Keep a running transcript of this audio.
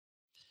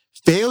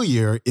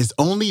Failure is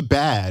only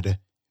bad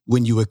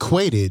when you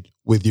equate it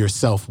with your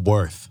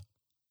self-worth.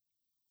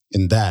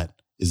 And that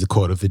is the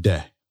quote of the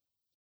day.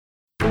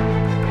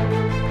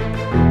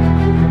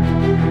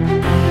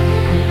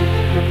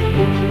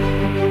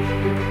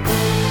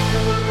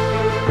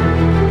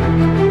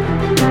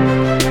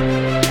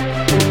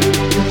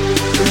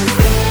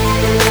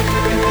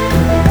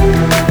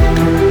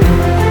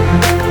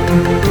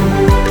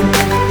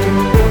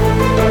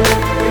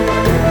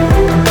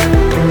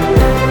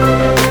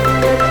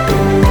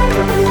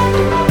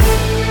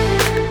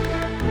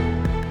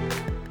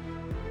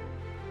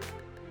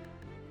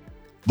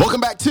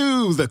 Welcome back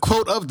to the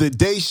Quote of the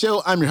Day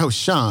show. I'm your host,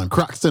 Sean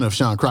Croxton of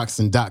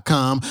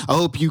SeanCroxton.com. I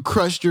hope you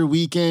crushed your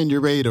weekend.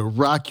 You're ready to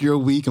rock your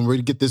week. And we're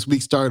going to get this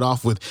week started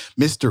off with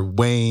Mr.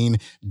 Wayne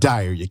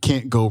Dyer. You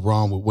can't go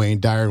wrong with Wayne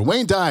Dyer. And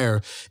Wayne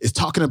Dyer is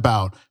talking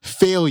about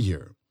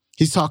failure.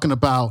 He's talking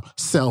about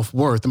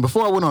self-worth. And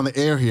before I went on the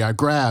air here, I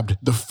grabbed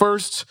the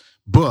first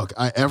book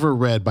I ever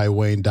read by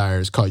Wayne Dyer.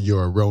 It's called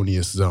Your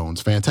Erroneous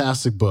Zones.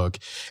 Fantastic book.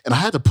 And I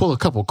had to pull a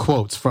couple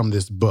quotes from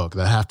this book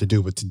that have to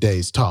do with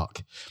today's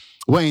talk.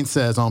 Wayne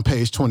says on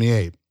page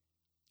 28,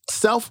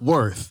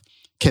 self-worth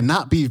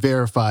cannot be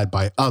verified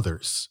by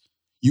others.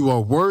 You are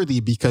worthy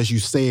because you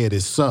say it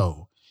is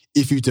so.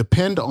 If you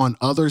depend on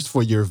others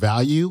for your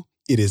value,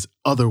 it is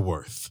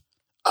otherworth.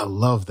 I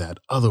love that,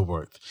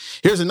 otherworth.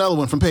 Here's another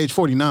one from page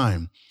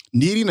 49.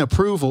 Needing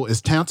approval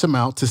is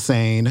tantamount to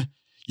saying,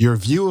 your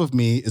view of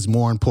me is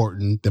more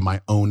important than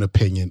my own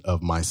opinion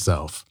of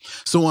myself.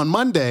 So on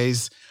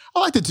Mondays, I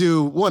like to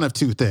do one of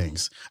two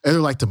things. Either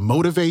like to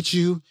motivate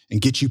you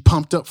and get you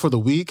pumped up for the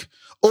week,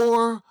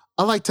 or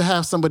I like to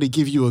have somebody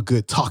give you a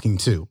good talking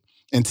to.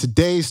 And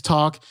today's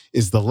talk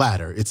is the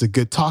latter. It's a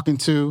good talking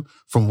to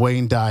from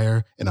Wayne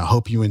Dyer, and I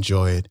hope you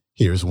enjoy it.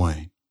 Here's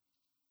Wayne.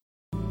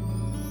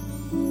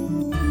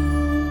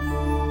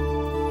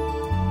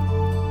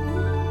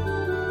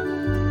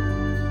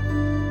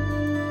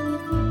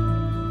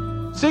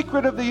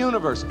 Secret of the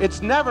universe.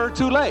 It's never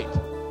too late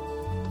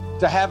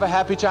to have a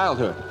happy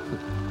childhood.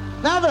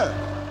 Never.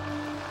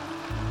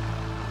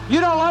 You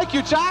don't like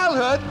your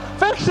childhood,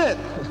 fix it.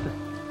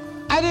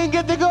 I didn't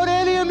get to go to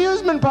any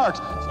amusement parks.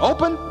 It's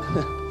open.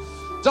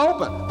 It's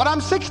open. But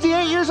I'm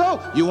 68 years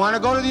old. You want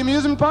to go to the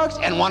amusement parks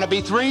and want to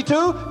be 3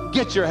 too?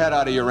 Get your head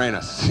out of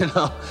Uranus. You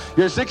know,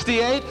 you're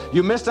 68,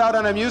 you missed out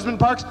on amusement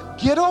parks.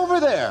 Get over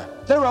there.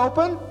 They're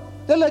open.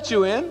 They'll let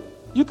you in.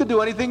 You can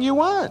do anything you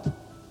want.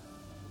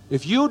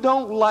 If you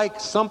don't like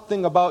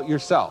something about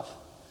yourself,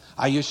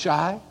 are you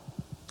shy?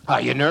 Are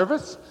you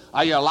nervous?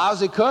 Are you a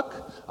lousy cook?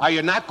 Are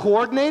you not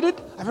coordinated?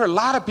 I've heard a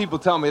lot of people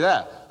tell me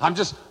that. I'm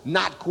just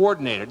not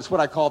coordinated. It's what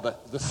I call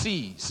the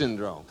C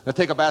syndrome. They'll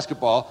take a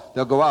basketball,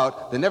 they'll go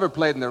out, they never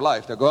played in their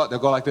life. They'll go out, they'll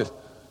go like this.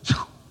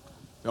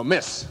 They'll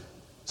miss.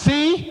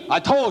 See, I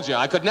told you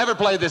I could never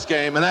play this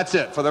game, and that's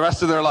it for the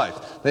rest of their life.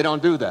 They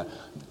don't do that.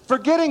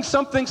 Forgetting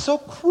something so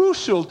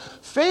crucial,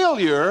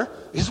 failure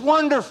is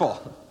wonderful.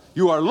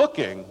 You are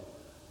looking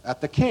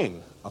at the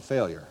king of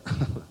failure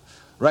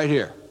right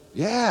here.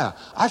 Yeah,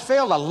 I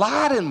failed a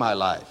lot in my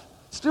life.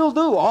 Still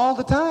do all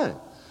the time.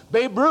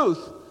 Babe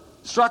Ruth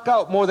struck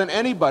out more than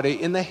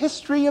anybody in the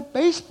history of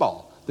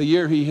baseball the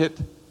year he hit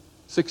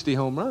 60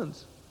 home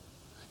runs.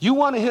 You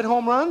want to hit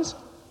home runs?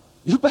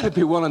 You better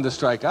be willing to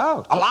strike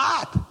out. A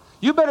lot.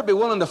 You better be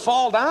willing to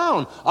fall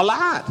down. A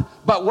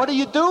lot. But what do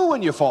you do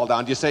when you fall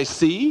down? Do you say,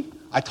 see,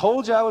 I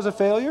told you I was a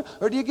failure?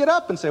 Or do you get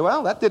up and say,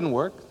 well, that didn't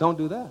work. Don't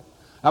do that.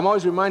 I'm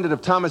always reminded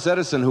of Thomas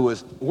Edison, who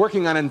was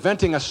working on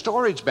inventing a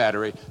storage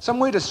battery, some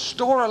way to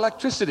store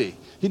electricity.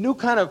 He knew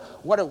kind of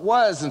what it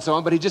was and so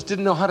on, but he just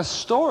didn't know how to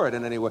store it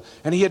in any way.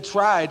 And he had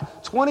tried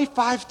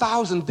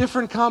 25,000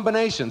 different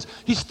combinations.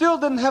 He still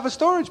didn't have a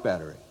storage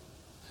battery.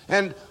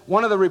 And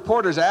one of the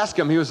reporters asked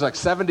him, he was like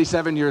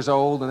 77 years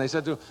old, and they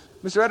said to him,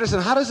 Mr.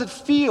 Edison, how does it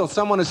feel,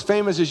 someone as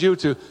famous as you,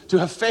 to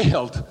have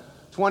failed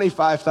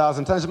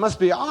 25,000 times? It must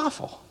be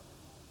awful.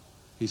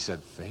 He said,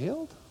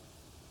 failed?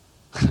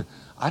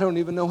 I don't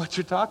even know what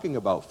you're talking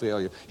about,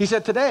 failure. He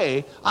said,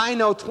 today, I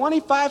know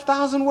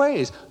 25,000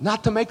 ways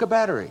not to make a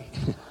battery.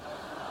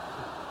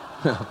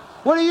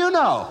 What do you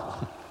know?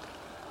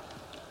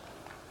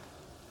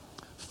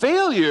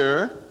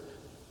 Failure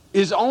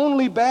is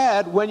only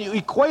bad when you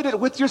equate it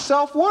with your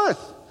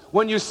self-worth.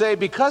 When you say,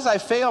 because I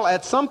fail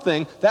at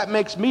something, that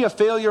makes me a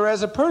failure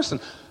as a person.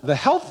 The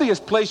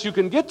healthiest place you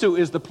can get to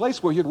is the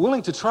place where you're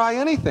willing to try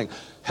anything.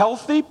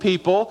 Healthy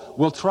people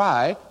will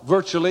try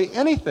virtually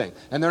anything.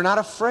 And they're not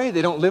afraid.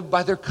 They don't live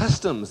by their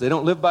customs. They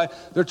don't live by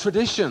their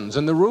traditions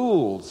and the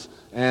rules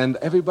and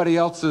everybody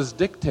else's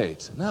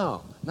dictates.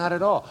 No, not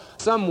at all.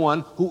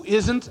 Someone who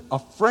isn't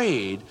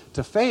afraid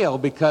to fail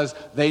because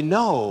they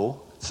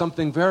know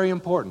something very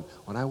important.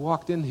 When I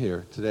walked in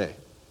here today,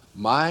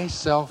 my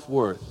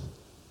self-worth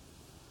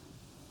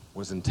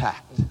was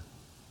intact.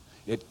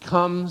 It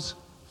comes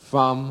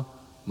from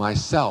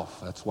myself.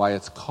 That's why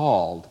it's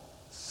called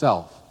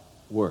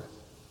self-worth.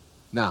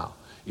 Now,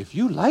 if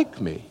you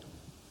like me,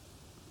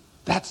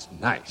 that's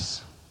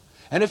nice.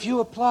 And if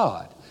you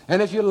applaud,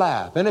 and if you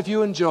laugh, and if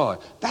you enjoy,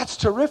 that's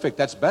terrific.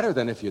 That's better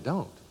than if you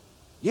don't.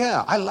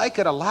 Yeah, I like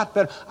it a lot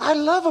better. I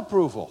love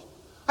approval.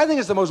 I think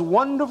it's the most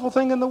wonderful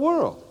thing in the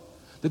world.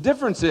 The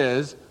difference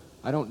is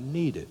I don't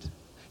need it.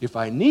 If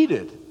I need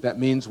it, that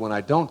means when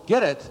I don't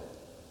get it,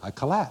 I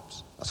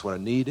collapse. That's what a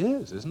need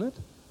is, isn't it?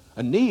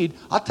 A need,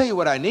 I'll tell you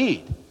what I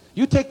need.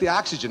 You take the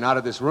oxygen out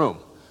of this room.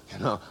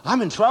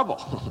 I'm in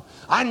trouble.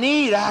 I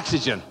need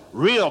oxygen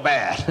real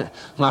bad,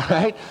 all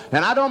right?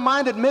 And I don't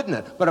mind admitting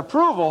it. But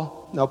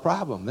approval, no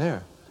problem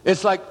there.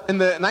 It's like in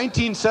the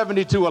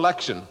 1972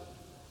 election,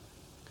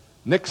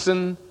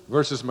 Nixon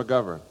versus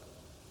McGovern.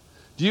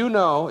 Do you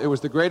know it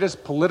was the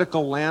greatest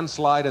political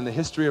landslide in the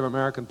history of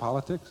American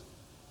politics?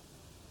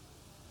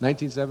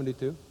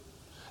 1972.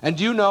 And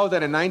do you know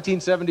that in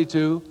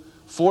 1972,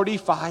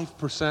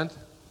 45%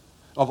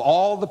 of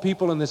all the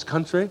people in this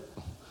country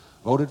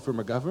voted for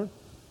McGovern?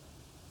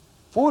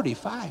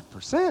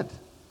 45%.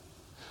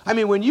 I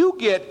mean, when you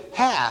get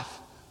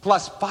half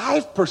plus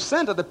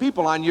 5% of the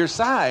people on your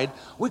side,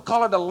 we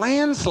call it a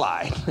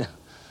landslide.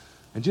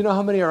 And do you know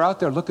how many are out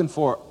there looking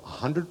for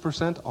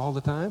 100% all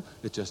the time?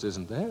 It just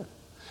isn't there.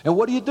 And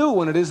what do you do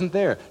when it isn't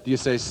there? Do you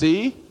say,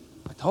 see,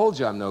 I told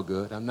you I'm no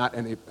good,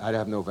 I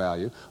have no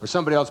value, or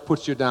somebody else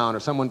puts you down, or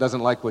someone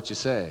doesn't like what you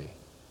say,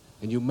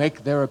 and you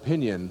make their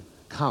opinion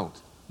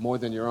count more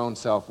than your own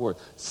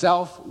self-worth.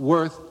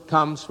 Self-worth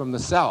comes from the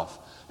self.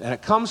 And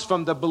it comes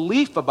from the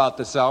belief about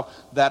the self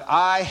that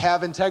I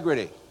have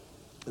integrity,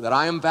 that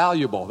I am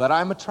valuable, that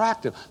I'm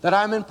attractive, that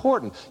I'm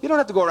important. You don't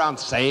have to go around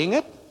saying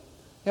it.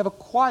 You have a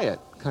quiet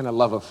kind of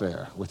love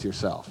affair with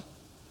yourself.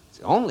 It's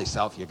the only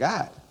self you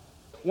got.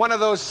 One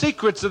of those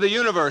secrets of the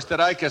universe that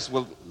Icus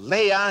will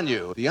lay on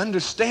you, the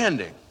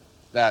understanding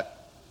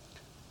that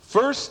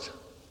first,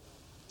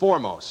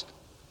 foremost,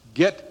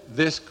 get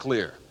this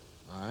clear,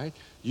 all right?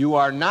 You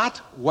are not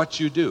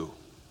what you do.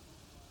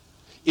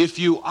 If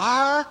you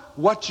are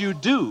what you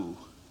do,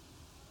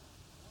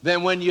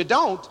 then when you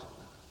don't,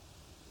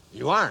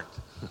 you aren't.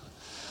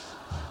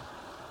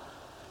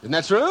 Isn't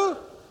that true?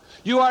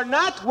 You are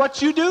not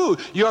what you do.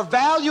 Your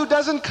value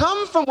doesn't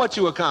come from what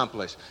you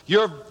accomplish.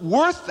 Your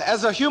worth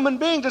as a human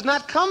being does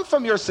not come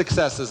from your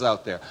successes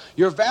out there.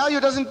 Your value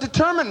doesn't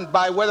determine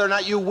by whether or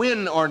not you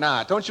win or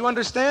not. Don't you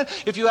understand?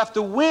 If you have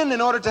to win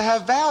in order to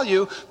have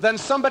value, then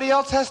somebody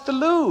else has to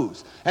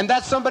lose. And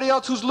that somebody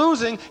else who's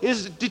losing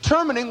is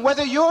determining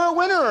whether you're a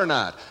winner or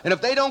not. And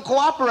if they don't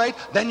cooperate,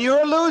 then you're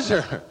a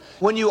loser.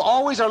 When you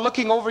always are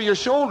looking over your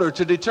shoulder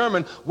to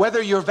determine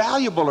whether you're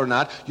valuable or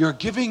not, you're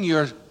giving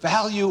your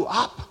value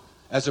up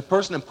as a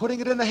person and putting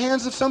it in the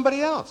hands of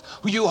somebody else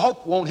who you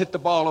hope won't hit the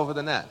ball over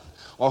the net,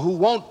 or who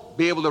won't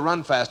be able to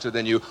run faster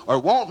than you, or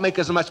won't make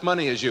as much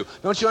money as you.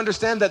 Don't you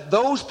understand that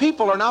those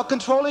people are now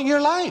controlling your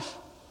life?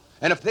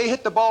 And if they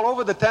hit the ball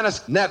over the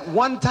tennis net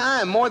one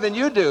time more than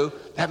you do,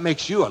 that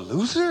makes you a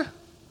loser?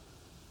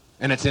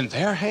 And it's in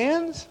their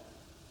hands?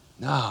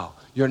 No,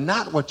 you're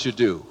not what you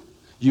do.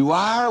 You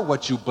are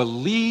what you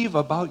believe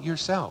about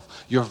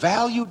yourself. Your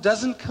value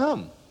doesn't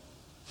come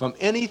from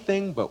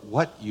anything but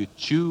what you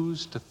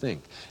choose to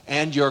think.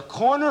 And your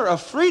corner of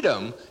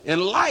freedom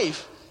in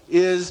life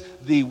is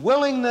the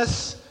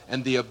willingness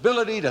and the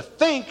ability to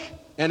think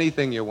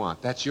anything you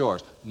want. That's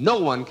yours. No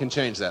one can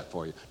change that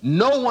for you.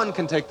 No one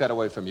can take that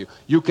away from you.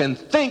 You can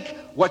think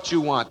what you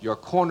want. Your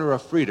corner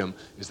of freedom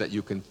is that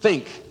you can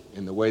think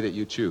in the way that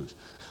you choose.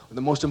 One of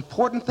the most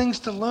important things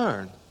to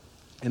learn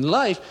in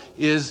life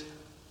is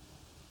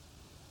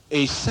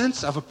a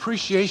sense of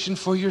appreciation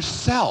for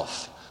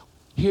yourself.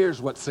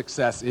 Here's what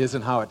success is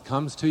and how it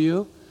comes to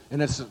you,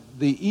 and it's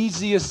the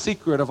easiest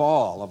secret of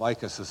all of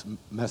Icus's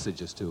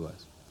messages to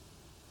us.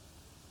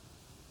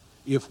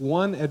 If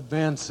one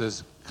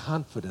advances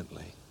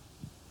confidently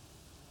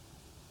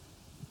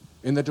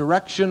in the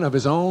direction of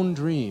his own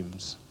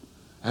dreams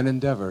and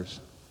endeavors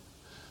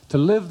to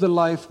live the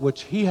life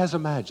which he has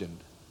imagined,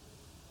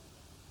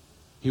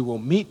 he will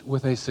meet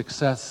with a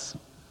success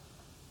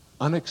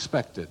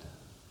unexpected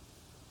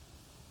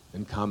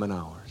in common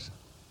hours.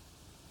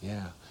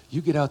 Yeah. You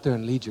get out there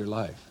and lead your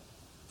life,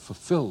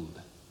 fulfilled,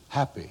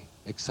 happy,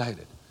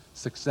 excited.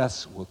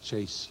 Success will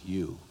chase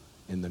you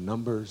in the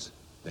numbers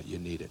that you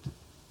need it.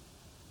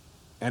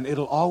 And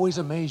it'll always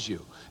amaze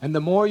you. And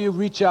the more you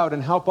reach out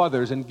and help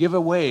others and give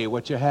away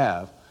what you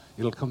have,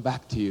 it'll come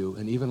back to you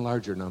in even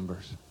larger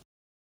numbers.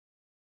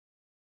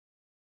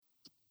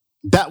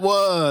 That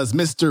was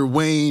Mr.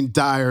 Wayne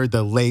Dyer,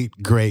 the late,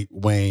 great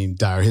Wayne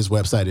Dyer. His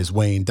website is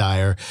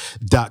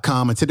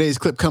waynedyer.com. And today's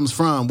clip comes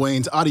from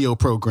Wayne's audio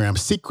program,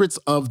 Secrets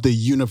of the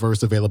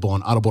Universe, available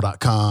on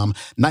audible.com,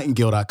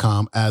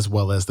 nightingale.com, as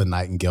well as the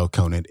Nightingale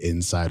Conan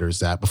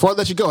Insiders app. Before I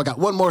let you go, I got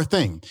one more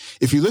thing.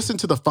 If you listened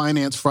to the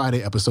Finance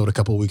Friday episode a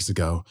couple of weeks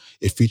ago,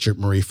 it featured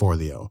Marie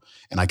Forleo.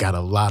 And I got a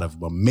lot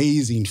of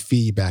amazing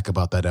feedback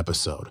about that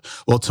episode.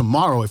 Well,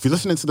 tomorrow, if you're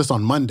listening to this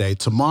on Monday,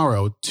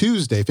 tomorrow,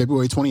 Tuesday,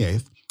 February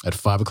 28th, at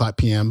 5 o'clock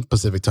p.m.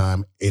 Pacific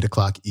time, 8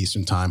 o'clock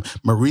Eastern time,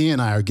 Marie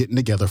and I are getting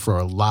together for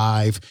a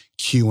live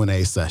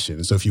Q&A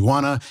session. So if you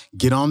want to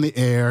get on the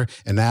air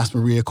and ask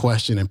Marie a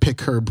question and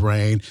pick her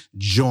brain,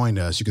 join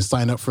us. You can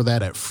sign up for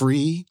that at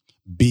freebetterhelp.com.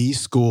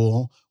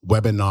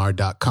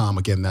 bschoolwebinar.com.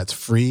 Again, that's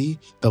free,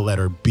 the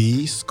letter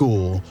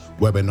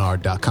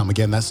bschoolwebinar.com.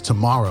 Again, that's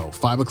tomorrow,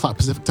 5 o'clock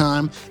Pacific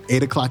time,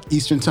 8 o'clock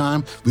Eastern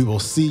time. We will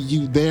see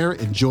you there.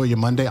 Enjoy your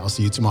Monday. I'll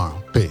see you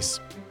tomorrow. Peace.